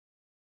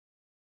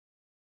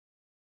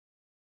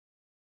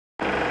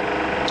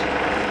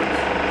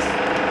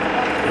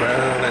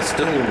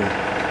still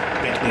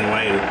battling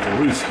away with the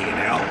roof here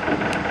now,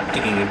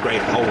 digging a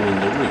great hole in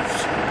the roof.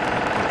 So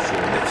I'm not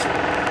sure that's all.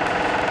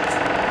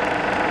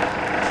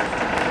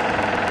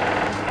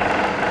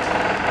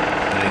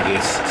 I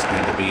guess it's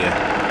going to be a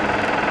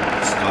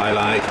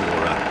skylight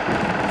or a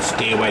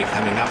stairway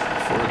coming up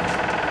for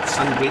a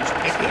sun-drenched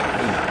patio,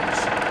 who knows.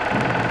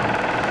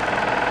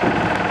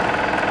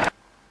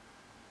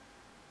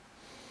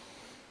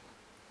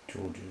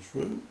 George's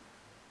room.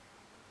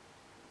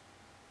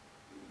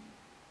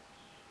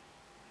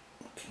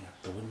 Looking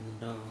at the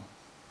window.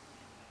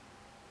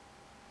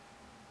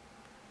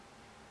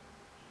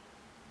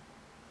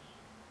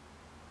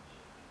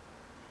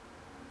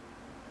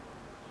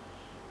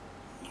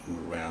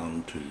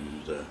 Around to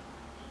the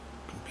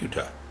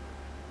computer.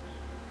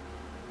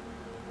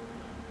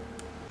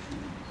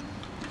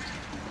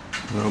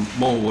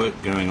 More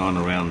work going on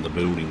around the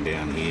building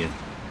down here.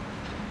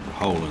 The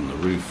hole in the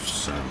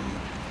roof's I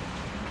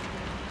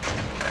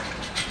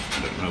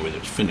don't know whether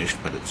it's finished,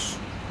 but it's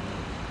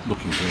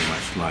looking very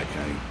much like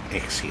an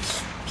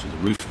access to the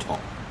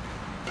rooftop.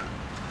 I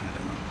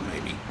don't know,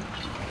 maybe.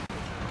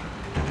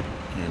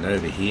 And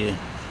over here,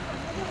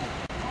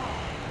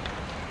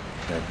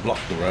 they've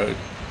blocked the road,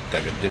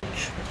 dug a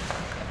ditch,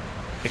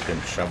 pick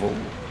and shovel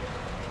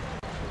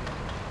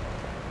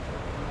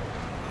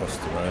across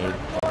the road,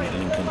 probably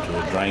link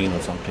into a drain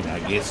or something, I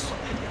guess.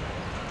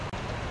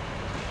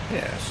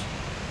 Yes.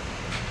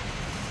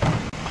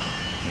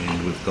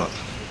 And we've got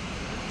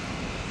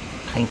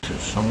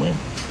painters somewhere.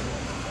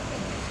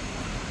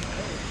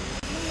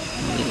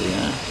 There they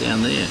are,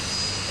 down there.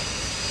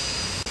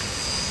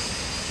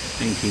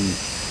 Painting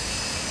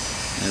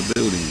our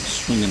building,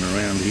 swinging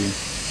around here.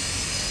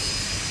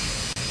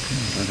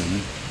 I don't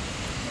know.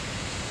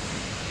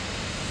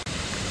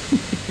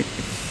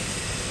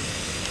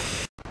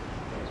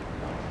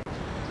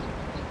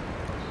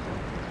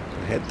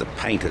 We had the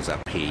painters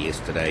up here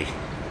yesterday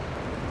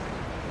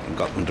and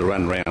got them to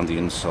run round the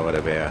inside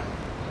of our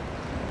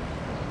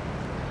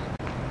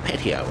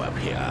patio up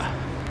here.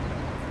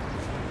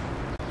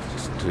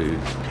 Just to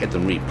had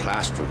them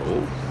re-plaster it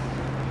all.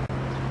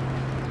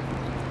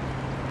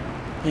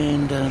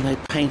 And they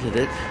painted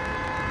it.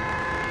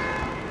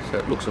 So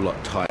it looks a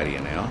lot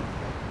tidier now.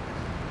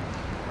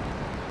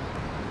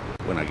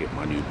 When I get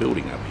my new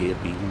building up here,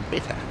 it'll be even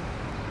better.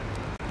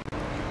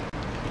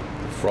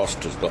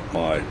 Frost has got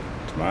my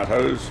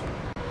tomatoes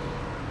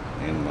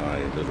and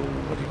my little,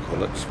 what do you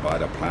call it,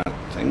 spider plant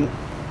thing.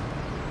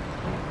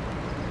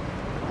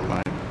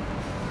 My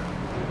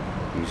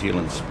New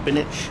Zealand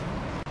spinach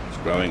is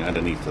growing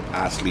underneath the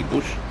parsley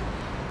bush,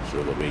 so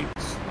it'll be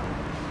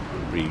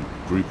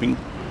regrouping.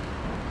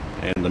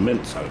 And the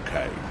mint's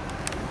okay.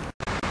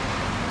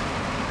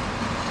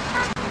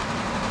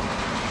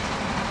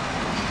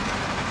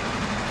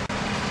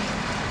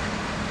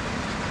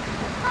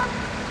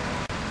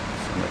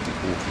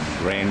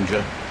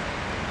 Grandeur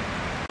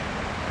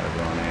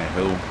over on our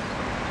hill,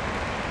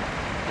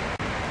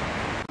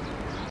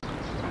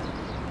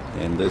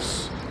 and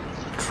this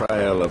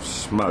trail of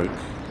smoke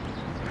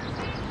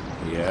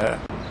here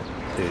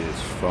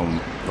is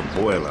from the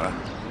boiler,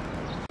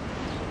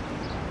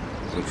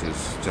 which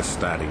is just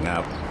starting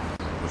up,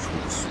 which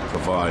will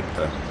provide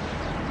the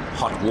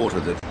hot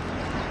water that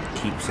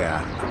keeps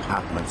our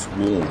apartments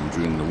warm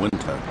during the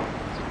winter.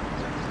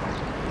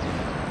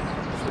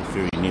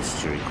 Very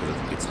necessary because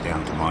it gets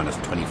down to minus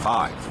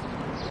 25.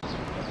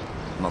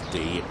 Not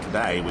there yet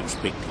today, we're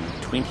expecting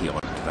 20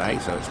 odd today,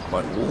 so it's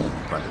quite warm,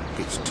 but it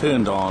gets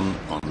turned on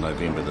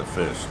November the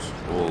 1st,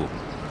 all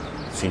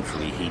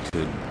centrally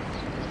heated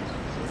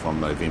from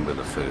November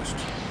the 1st.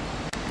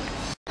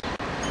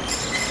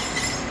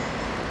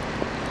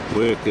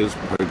 Work is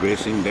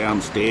progressing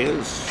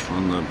downstairs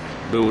on the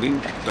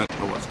building. Don't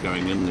know what's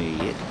going in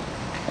there yet.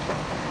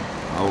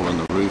 The hole in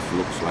the roof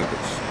looks like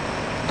it's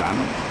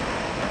done.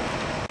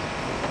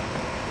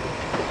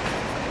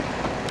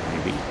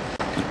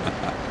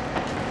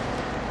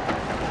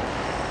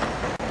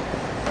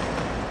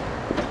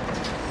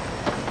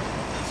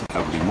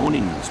 Lovely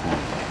morning this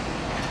morning.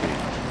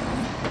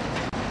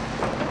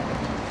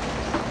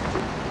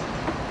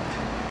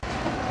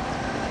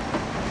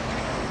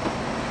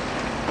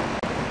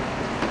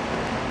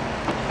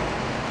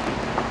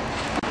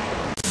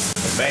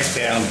 Back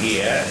down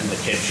here in the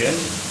kitchen,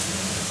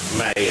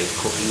 May is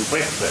cooking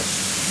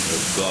breakfast.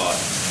 We've got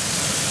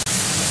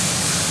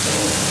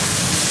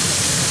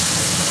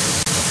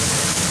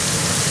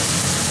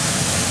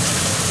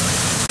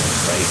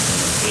bacon,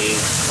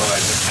 eggs,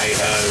 fried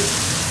potatoes.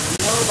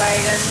 No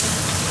bacon.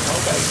 No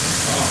bacon.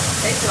 Oh.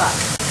 That's what.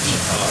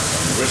 Oh,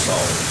 some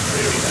rissoles.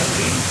 Very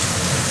lovely.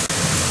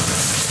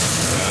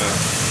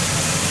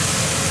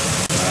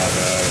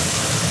 Tomato.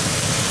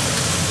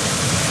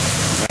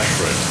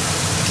 Mushroom.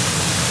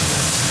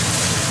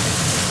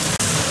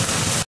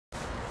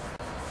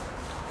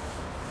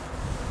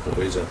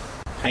 Boys are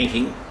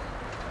painting.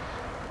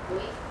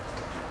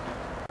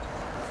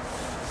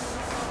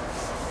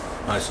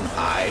 Nice and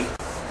high.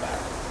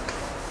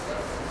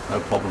 No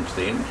problem to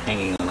them,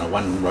 hanging on a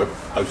one rope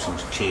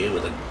postage chair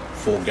with a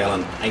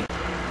 4-gallon paint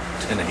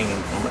lantern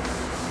hanging from it.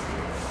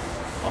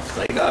 Off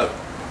they go.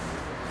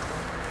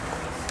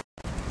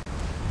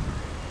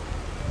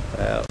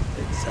 Well,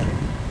 it's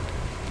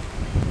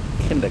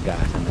a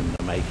kindergarten in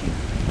the making.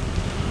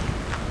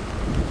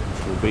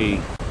 Which will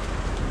be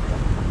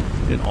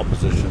in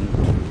opposition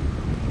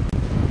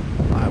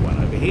to my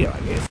one over here, I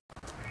guess.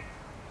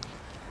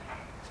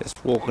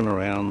 Just walking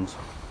around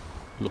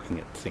looking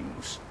at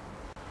things.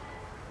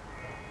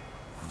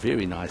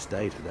 Very nice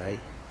day today.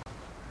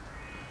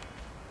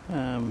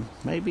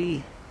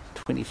 Maybe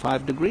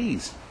 25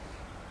 degrees.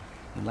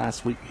 And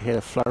last week we had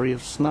a flurry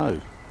of snow.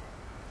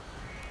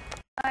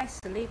 I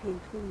sleeping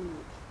too.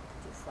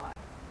 Just like.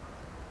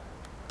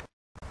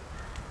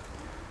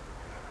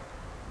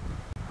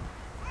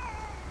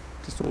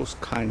 Just all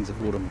kinds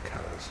of autumn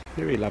colours.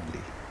 Very lovely.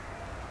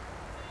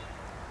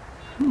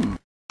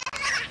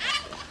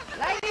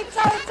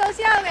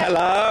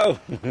 Hello.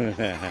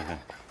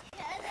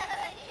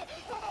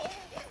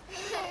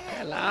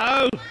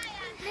 Hello.